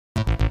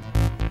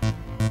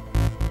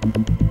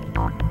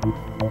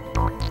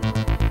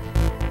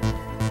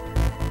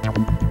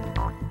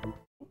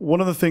one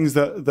of the things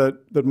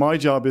that my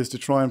job is to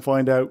try and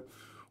find out,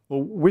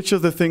 well, which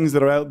of the things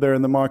that are out there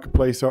in the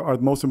marketplace are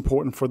most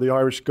important for the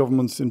Irish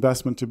government's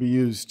investment to be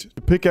used.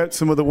 To pick out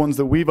some of the ones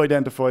that we've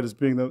identified as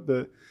being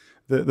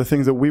the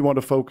things that we want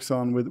to focus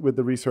on with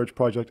the research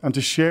project, and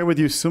to share with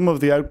you some of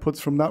the outputs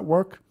from that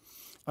work,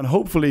 and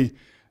hopefully,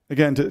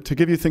 again, to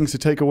give you things to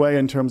take away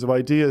in terms of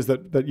ideas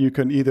that you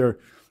can either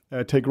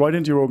take right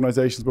into your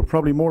organizations, but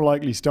probably more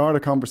likely start a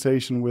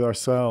conversation with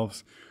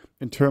ourselves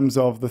in terms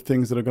of the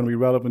things that are going to be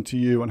relevant to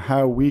you and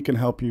how we can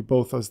help you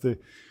both as the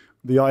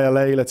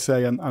ILA, let's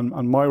say,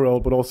 and my role,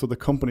 but also the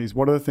companies.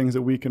 What are the things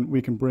that we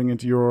can bring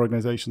into your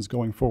organizations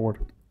going forward?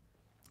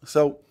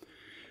 So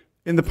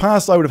in the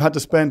past, I would have had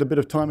to spend a bit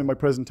of time in my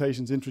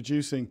presentations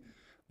introducing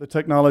the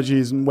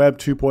technologies and Web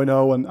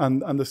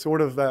 2.0 and the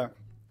sort of the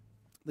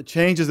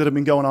changes that have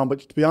been going on.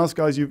 But to be honest,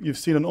 guys, you've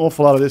seen an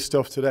awful lot of this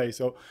stuff today.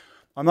 So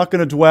I'm not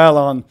going to dwell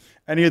on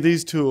any of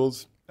these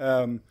tools,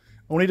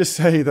 only to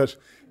say that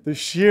the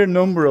sheer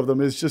number of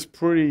them is just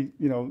pretty,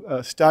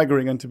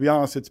 staggering. And to be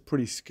honest, it's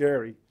pretty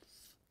scary.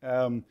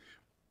 But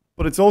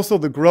it's also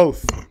the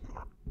growth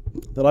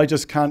that I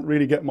just can't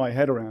really get my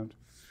head around.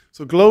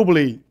 So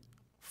globally,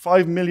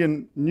 5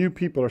 million new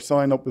people are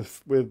signed up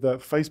with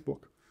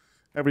Facebook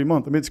every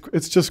month. I mean,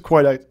 it's just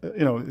quite,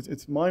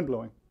 it's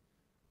mind-blowing.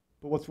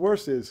 But what's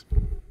worse is,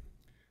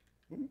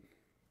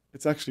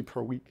 it's actually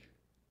per week.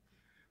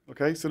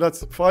 Okay, so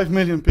that's 5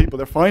 million people.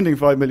 They're finding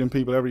 5 million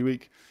people every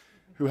week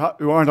who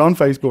aren't on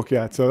Facebook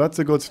yet. So that's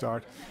a good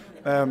start.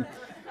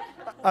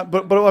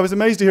 But I was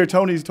amazed to hear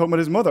Tony's talking about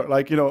his mother.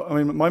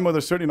 My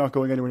mother's certainly not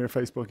going anywhere near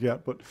Facebook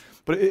yet. But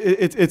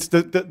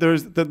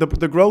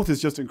the growth is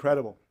just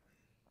incredible.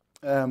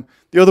 The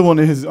other one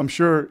is, I'm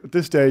sure at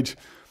this stage,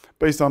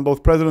 based on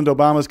both President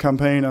Obama's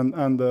campaign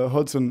and the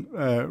Hudson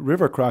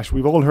River crash,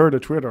 we've all heard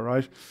of Twitter,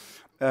 right?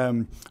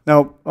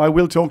 Now, I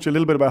will talk to you a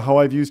little bit about how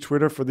I've used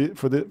Twitter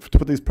to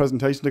put these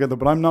presentations together,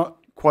 but I'm not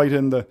quite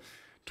in the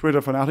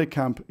Twitter fanatic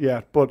camp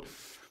yet. But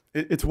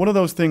it's one of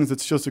those things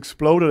that's just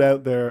exploded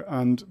out there,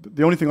 and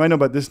the only thing I know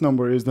about this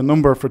number is the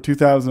number for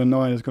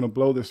 2009 is going to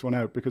blow this one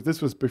out, because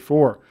this was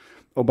before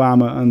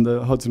Obama and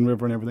the Hudson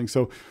River and everything.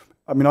 So,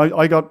 I mean,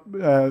 I got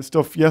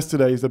stuff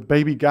yesterday that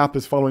Baby Gap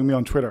is following me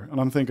on Twitter,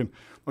 and I'm thinking,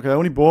 okay, I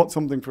only bought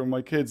something for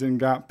my kids in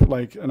Gap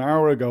like an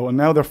hour ago, and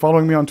now they're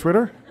following me on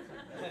Twitter?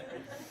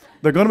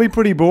 They're going to be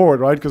pretty bored,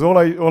 right? Because all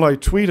I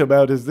tweet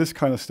about is this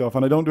kind of stuff,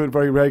 and I don't do it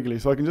very regularly.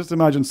 So I can just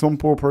imagine some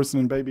poor person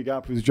in Baby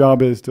Gap whose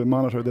job is to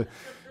monitor the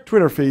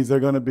Twitter feeds. They're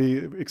going to be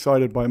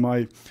excited by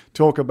my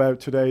talk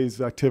about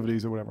today's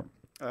activities or whatever.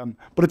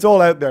 But it's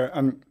all out there,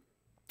 and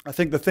I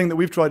think the thing that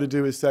we've tried to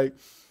do is say,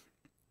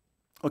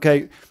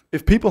 okay,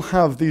 if people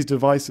have these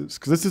devices,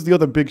 because this is the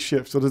other big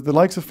shift. So there's the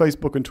likes of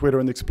Facebook and Twitter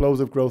and the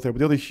explosive growth there. But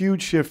the other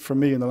huge shift for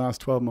me in the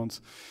last 12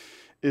 months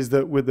is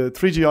that with the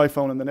 3G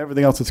iPhone and then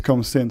everything else that's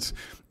come since,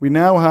 we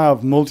now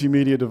have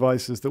multimedia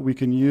devices that we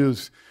can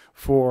use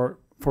for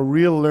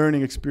real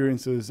learning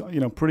experiences,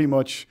 pretty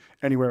much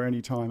anywhere,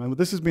 anytime. And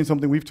this has been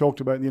something we've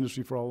talked about in the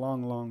industry for a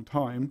long, long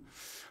time.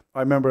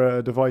 I remember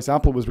a device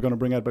Apple was going to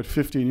bring out about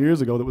 15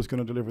 years ago that was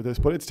going to deliver this.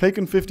 But it's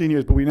taken 15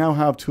 years, but we now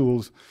have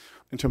tools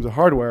in terms of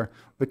hardware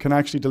that can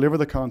actually deliver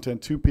the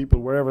content to people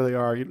wherever they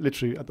are,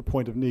 literally at the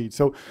point of need.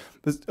 So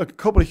there's a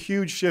couple of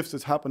huge shifts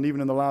that's happened even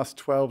in the last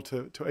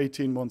 12 to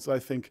 18 months, I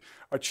think,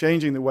 are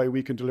changing the way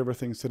we can deliver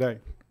things today.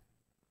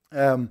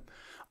 I'm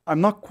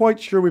not quite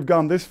sure we've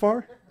gone this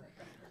far.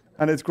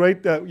 And it's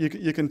great that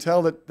you can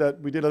tell that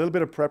we did a little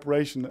bit of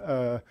preparation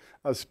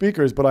as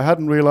speakers, but I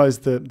hadn't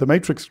realized that the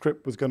Matrix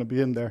script was going to be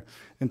in there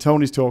in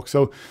Tony's talk.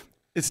 So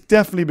it's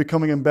definitely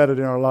becoming embedded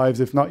in our lives,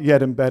 if not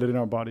yet embedded in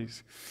our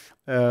bodies.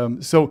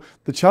 So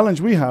the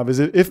challenge we have is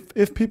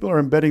if people are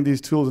embedding these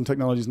tools and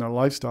technologies in our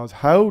lifestyles,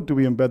 how do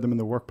we embed them in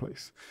the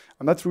workplace?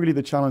 And that's really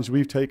the challenge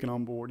we've taken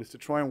on board, is to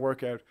try and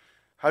work out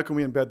how can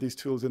we embed these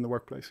tools in the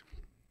workplace?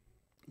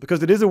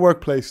 Because it is a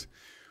workplace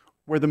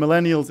where the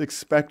millennials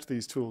expect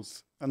these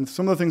tools. And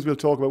some of the things we'll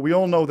talk about, we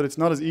all know that it's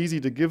not as easy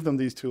to give them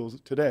these tools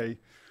today,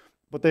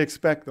 but they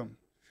expect them.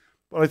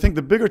 But I think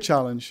the bigger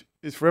challenge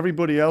is for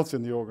everybody else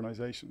in the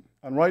organization.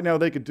 And right now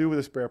they could do with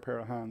a spare pair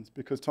of hands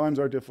because times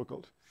are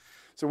difficult.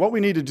 So what we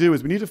need to do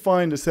is we need to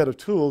find a set of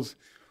tools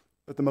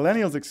that the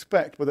millennials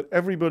expect, but that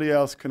everybody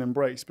else can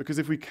embrace. Because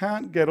if we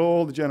can't get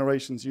all the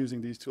generations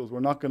using these tools, we're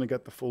not going to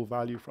get the full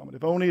value from it.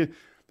 If only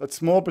that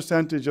small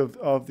percentage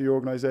of the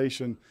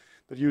organization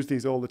that use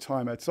these all the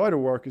time outside of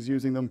work is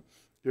using them,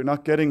 you're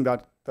not getting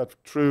that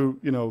true,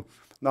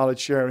 knowledge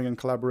sharing and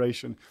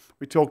collaboration.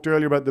 We talked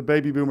earlier about the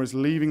baby boomers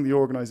leaving the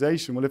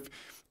organization. Well,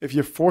 if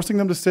you're forcing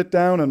them to sit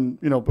down and,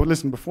 but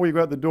listen, before you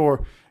go out the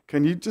door,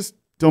 can you just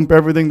dump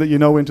everything that you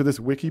know into this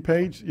wiki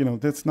page?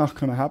 That's not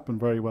going to happen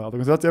very well,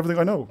 because that's everything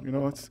I know.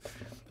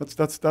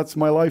 That's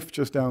my life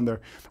just down there.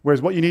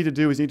 Whereas what you need to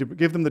do is you need to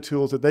give them the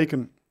tools that they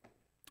can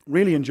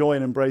really enjoy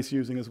and embrace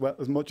using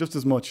just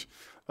as much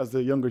as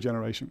the younger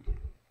generation.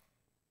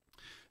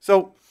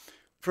 So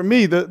for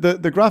me,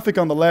 the graphic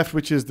on the left,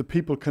 which is the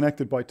people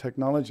connected by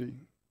technology,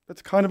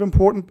 that's kind of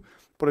important,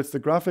 but it's the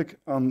graphic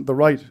on the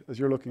right, as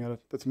you're looking at it,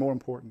 that's more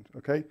important,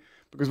 okay?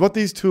 Because what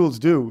these tools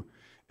do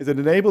is it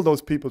enables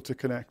those people to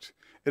connect.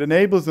 It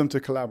enables them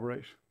to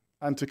collaborate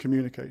and to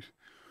communicate.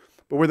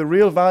 But where the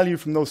real value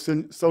from those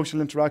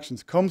social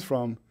interactions comes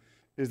from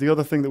is the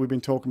other thing that we've been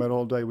talking about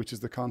all day, which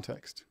is the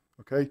context,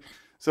 okay?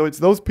 So it's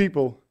those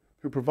people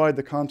who provide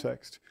the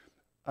context,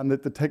 and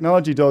that the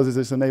technology does is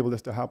it's enable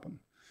this to happen.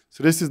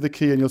 So this is the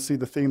key, and you'll see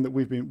the theme that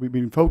we've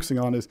been focusing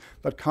on is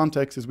that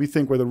context is we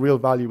think where the real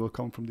value will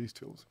come from these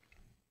tools.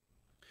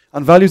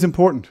 And value is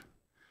important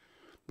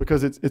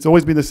because it's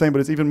always been the same, but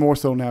it's even more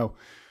so now.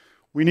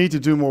 We need to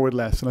do more with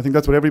less, and I think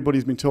that's what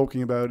everybody's been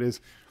talking about is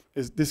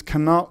this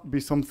cannot be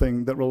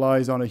something that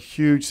relies on a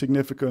huge,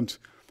 significant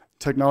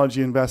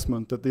technology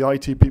investment that the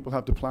IT people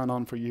have to plan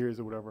on for years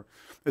or whatever.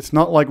 It's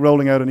not like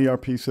rolling out an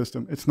ERP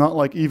system. It's not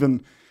like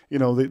even, you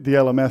know, the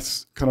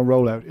LMS kind of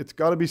rollout. It's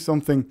got to be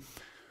something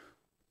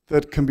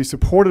that can be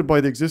supported by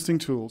the existing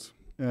tools.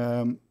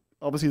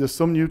 Obviously, there's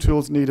some new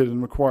tools needed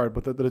and required,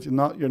 but that it's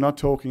not, you're not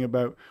talking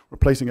about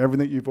replacing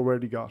everything that you've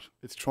already got.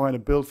 It's trying to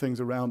build things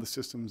around the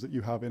systems that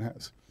you have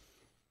in-house.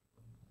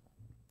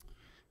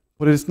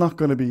 But it's not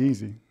going to be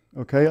easy.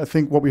 Okay, I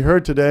think what we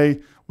heard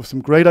today was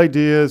some great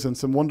ideas and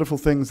some wonderful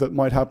things that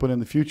might happen in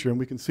the future, and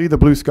we can see the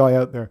blue sky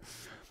out there.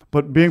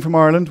 But being from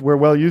Ireland, we're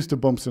well used to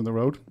bumps in the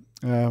road.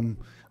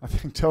 I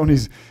think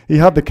he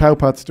had the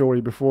cowpat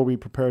story before we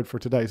prepared for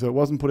today, so it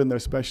wasn't put in there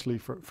specially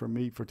for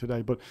me for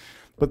today.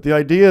 But the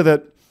idea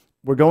that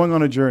we're going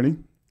on a journey,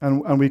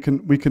 and we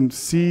can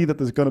see that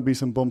there's going to be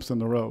some bumps in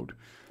the road.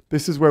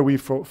 This is where we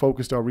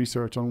focused our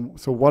research on,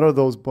 so what are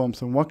those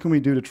bumps and what can we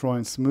do to try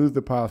and smooth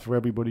the path for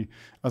everybody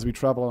as we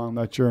travel along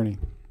that journey?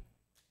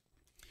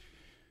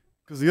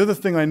 Because the other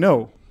thing I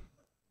know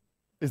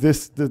is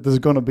that there's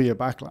going to be a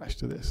backlash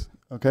to this,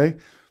 okay?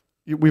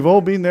 We've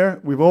all been there,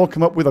 we've all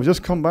come up with, I've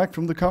just come back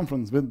from the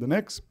conference with the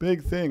next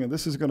big thing, and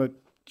this is going to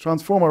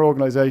transform our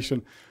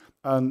organization,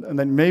 and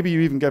then maybe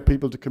you even get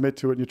people to commit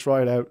to it and you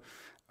try it out,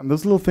 and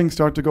those little things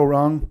start to go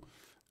wrong,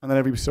 and then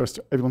everyone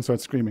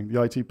starts screaming.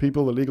 The IT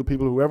people, the legal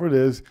people, whoever it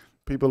is,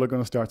 people are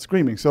going to start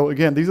screaming. So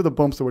again, these are the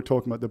bumps that we're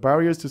talking about, the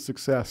barriers to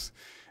success.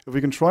 If we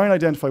can try and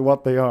identify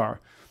what they are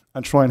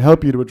and try and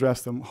help you to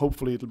address them,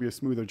 hopefully it'll be a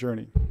smoother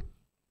journey.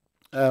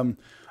 And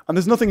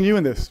there's nothing new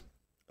in this.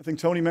 I think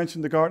Tony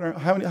mentioned the Gartner.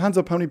 Hands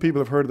up, how many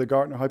people have heard of the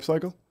Gartner hype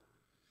cycle?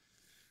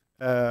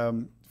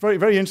 Very,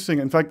 very interesting.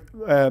 In fact,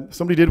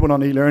 somebody did one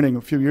on e-learning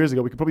a few years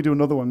ago. We could probably do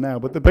another one now.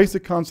 But the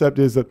basic concept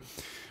is that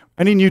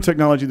any new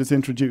technology that's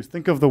introduced,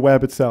 think of the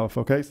web itself,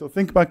 okay? So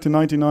think back to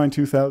 99,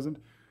 2000.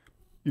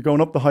 You're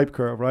going up the hype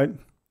curve, right?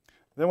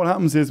 Then what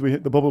happens is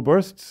the bubble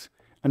bursts,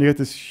 and you get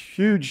this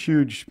huge,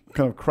 huge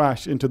kind of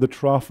crash into the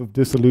trough of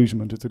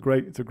disillusionment. It's a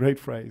great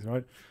phrase,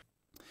 right?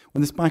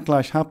 When this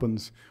backlash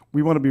happens,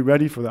 we want to be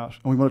ready for that,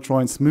 and we want to try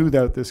and smooth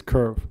out this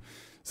curve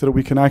so that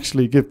we can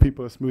actually give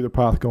people a smoother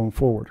path going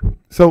forward.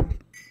 So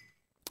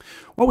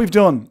what we've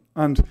done,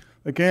 and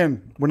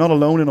again, we're not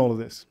alone in all of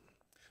this.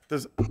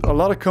 There's a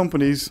lot of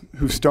companies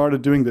who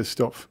started doing this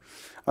stuff.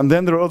 And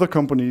then there are other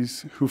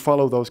companies who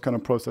follow those kind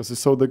of processes.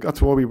 So that's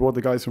why we brought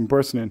the guys from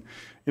Burson in.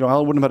 You know,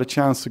 Al wouldn't have had a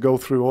chance to go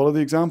through all of the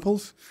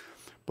examples,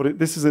 but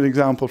this is an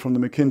example from the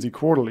McKinsey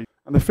Quarterly.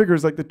 And the figure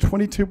is like the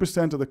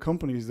 22% of the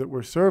companies that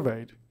were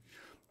surveyed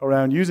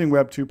around using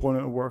Web 2.0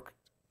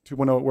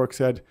 at work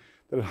said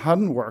that it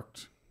hadn't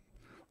worked.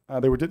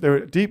 They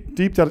were deep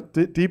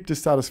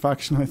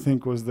dissatisfaction, I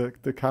think, was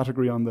the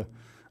category on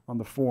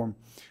the form.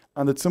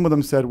 And that some of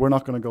them said, we're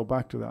not going to go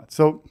back to that.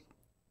 So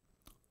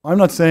I'm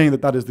not saying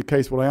that is the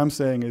case. What I am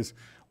saying is,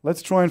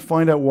 let's try and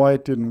find out why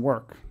it didn't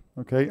work,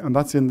 okay? And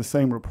that's in the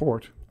same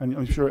report. And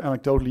I'm sure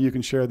anecdotally you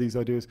can share these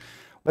ideas.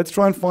 Let's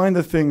try and find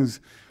the things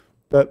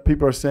that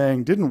people are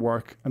saying didn't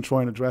work and try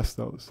and address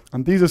those.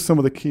 And these are some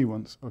of the key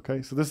ones,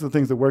 okay? So this is the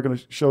things that we're going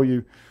to show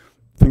you,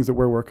 things that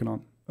we're working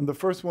on. And the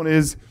first one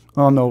is,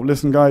 oh no,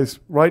 listen guys,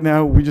 right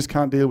now we just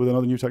can't deal with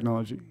another new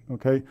technology,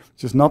 okay?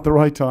 It's just not the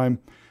right time.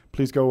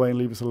 Please go away and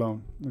leave us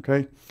alone,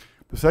 okay?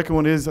 The second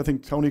one is, I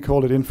think Tony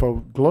called it info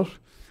glut,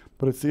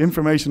 but it's the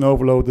information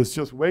overload. There's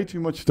just way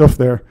too much stuff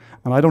there,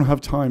 and I don't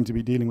have time to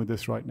be dealing with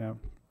this right now.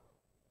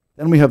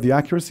 Then we have the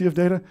accuracy of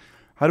data.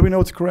 How do we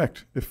know it's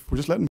correct? If we're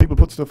just letting people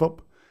put stuff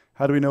up,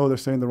 how do we know they're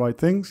saying the right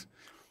things?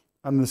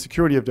 And the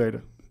security of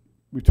data.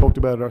 We talked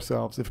about it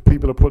ourselves. If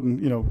people are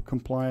putting, you know,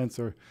 compliance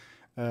or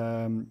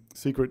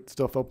secret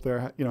stuff up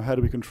there, you know, how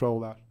do we control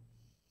that?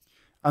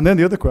 And then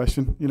the other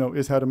question, you know,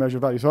 is how to measure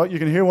value. So you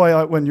can hear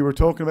why when you were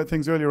talking about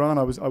things earlier on,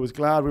 I was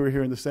glad we were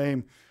hearing the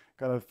same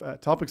kind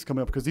of topics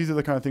coming up, because these are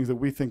the kind of things that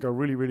we think are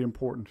really, really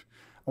important.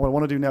 And what I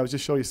want to do now is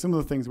just show you some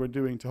of the things we're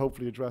doing to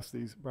hopefully address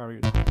these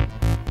barriers.